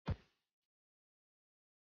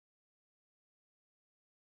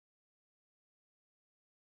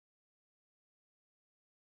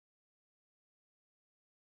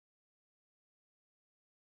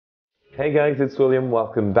Hey guys, it's William.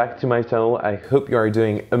 Welcome back to my channel. I hope you are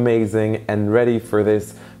doing amazing and ready for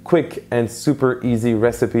this quick and super easy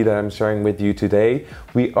recipe that I'm sharing with you today.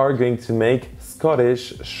 We are going to make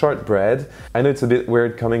Scottish shortbread. I know it's a bit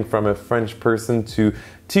weird coming from a French person to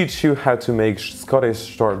teach you how to make Scottish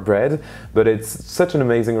shortbread, but it's such an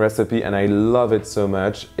amazing recipe and I love it so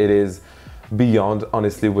much. It is beyond,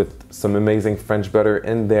 honestly, with some amazing French butter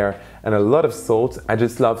in there and a lot of salt. I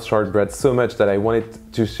just love shortbread so much that I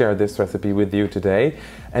wanted to share this recipe with you today.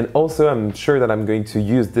 And also I'm sure that I'm going to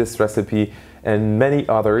use this recipe and many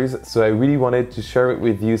others, so I really wanted to share it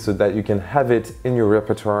with you so that you can have it in your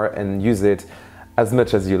repertoire and use it as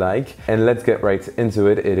much as you like. And let's get right into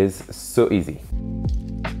it. It is so easy.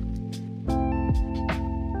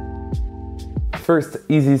 First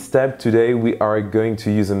easy step, today we are going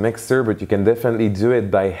to use a mixer, but you can definitely do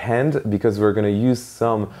it by hand because we're going to use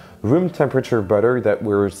some room temperature butter that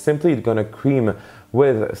we're simply going to cream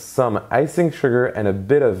with some icing sugar and a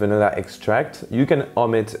bit of vanilla extract. You can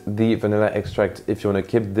omit the vanilla extract if you want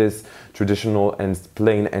to keep this traditional and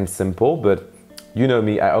plain and simple, but you know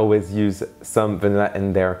me, I always use some vanilla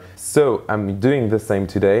in there. So I'm doing the same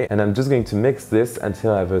today, and I'm just going to mix this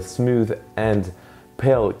until I have a smooth and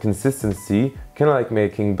pale consistency, kind of like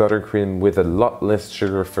making buttercream with a lot less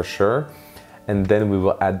sugar for sure. And then we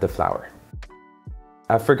will add the flour.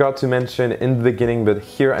 I forgot to mention in the beginning, but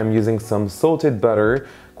here I'm using some salted butter,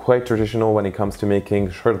 quite traditional when it comes to making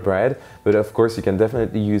shortbread, but of course you can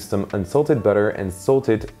definitely use some unsalted butter and salt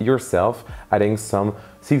it yourself, adding some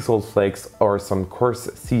sea salt flakes or some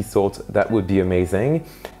coarse sea salt. That would be amazing.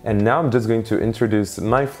 And now I'm just going to introduce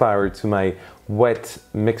my flour to my wet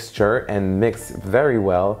mixture and mix very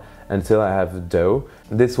well until I have dough.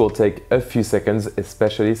 This will take a few seconds,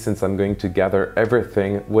 especially since I'm going to gather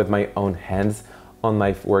everything with my own hands on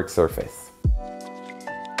my work surface.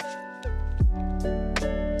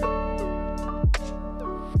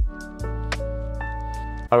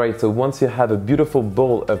 Alright, so once you have a beautiful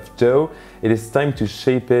bowl of dough, it is time to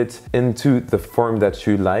shape it into the form that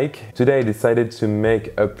you like. Today I decided to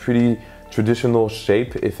make a pretty traditional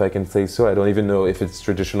shape, if I can say so. I don't even know if it's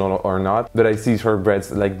traditional or not, but I see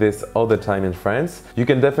shortbreads like this all the time in France. You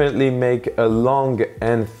can definitely make a long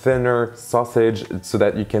and thinner sausage so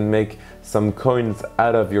that you can make some coins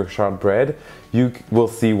out of your shortbread. You will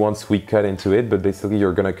see once we cut into it, but basically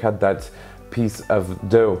you're gonna cut that piece of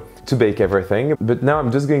dough to bake everything. But now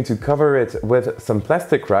I'm just going to cover it with some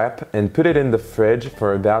plastic wrap and put it in the fridge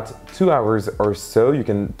for about 2 hours or so. You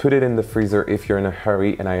can put it in the freezer if you're in a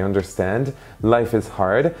hurry, and I understand life is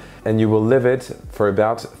hard, and you will leave it for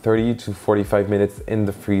about 30 to 45 minutes in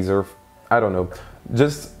the freezer. I don't know,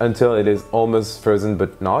 just until it is almost frozen,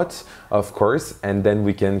 but not, of course, and then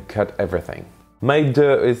we can cut everything. My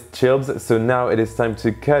dough is chilled, so now it is time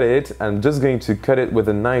to cut it. I'm just going to cut it with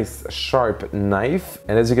a nice sharp knife,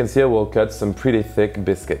 and as you can see I will cut some pretty thick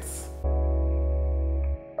biscuits.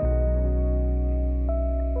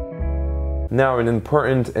 Now, in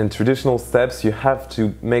important and traditional steps, you have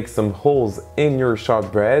to make some holes in your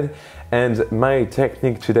shortbread, and my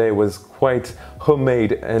technique today was quite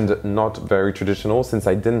homemade and not very traditional. Since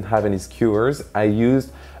I didn't have any skewers, I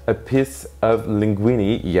used a piece of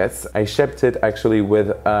linguine. Yes, I shaped it actually with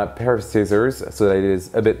a pair of scissors so that it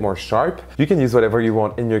is a bit more sharp. You can use whatever you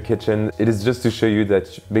want in your kitchen. It is just to show you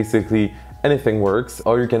that basically anything works,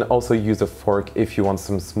 or you can also use a fork if you want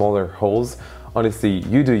some smaller holes. Honestly,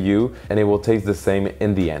 you do you, and it will taste the same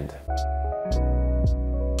in the end.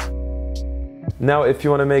 Now, if you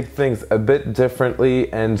want to make things a bit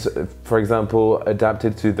differently and, for example, adapt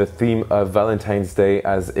it to the theme of Valentine's Day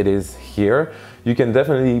as it is here, you can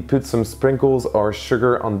definitely put some sprinkles or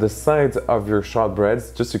sugar on the sides of your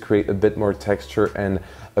shortbreads just to create a bit more texture and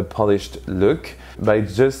a polished look. By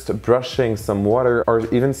just brushing some water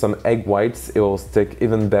or even some egg whites, it will stick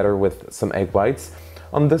even better with some egg whites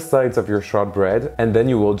on the sides of your shortbread, and then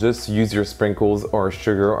you will just use your sprinkles or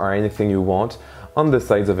sugar or anything you want on the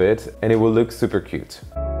sides of it, and it will look super cute.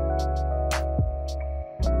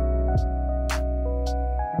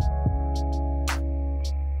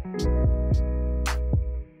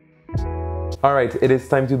 Alright, it is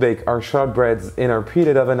time to bake our shortbreads in our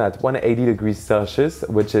preheated oven at 180 degrees Celsius,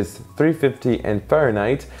 which is 350 in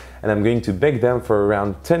Fahrenheit, and I'm going to bake them for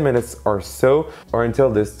around 10 minutes or so, or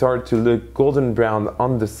until they start to look golden brown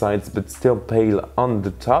on the sides but still pale on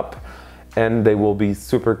the top, and they will be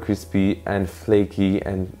super crispy and flaky,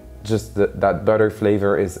 and just that butter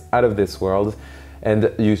flavor is out of this world,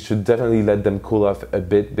 and you should definitely let them cool off a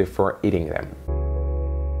bit before eating them.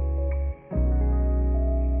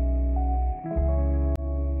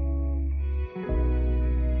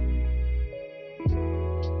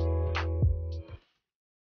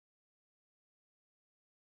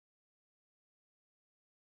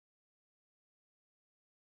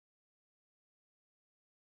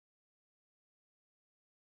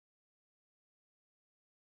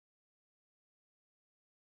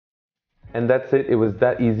 And that's it. It was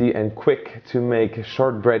that easy and quick to make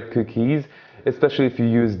shortbread cookies, especially if you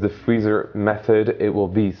use the freezer method. It will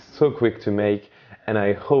be so quick to make, and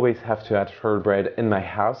I always have to add shortbread in my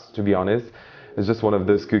house, to be honest. It's just one of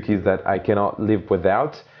those cookies that I cannot live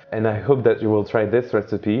without. And I hope that you will try this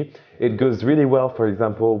recipe. It goes really well, for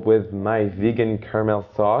example, with my vegan caramel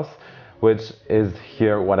sauce, which is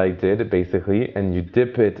here what I did basically, and you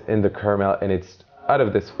dip it in the caramel and it's out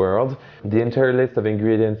of this world. The entire list of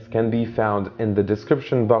ingredients can be found in the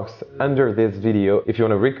description box under this video if you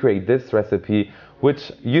want to recreate this recipe,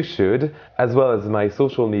 which you should, as well as my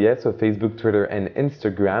social media, so Facebook, Twitter, and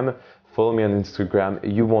Instagram. Follow me on Instagram,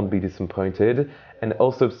 you won't be disappointed. And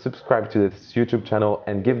also subscribe to this YouTube channel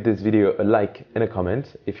and give this video a like and a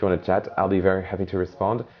comment if you want to chat. I'll be very happy to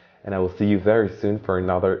respond. And I will see you very soon for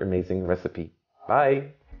another amazing recipe.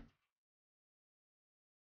 Bye!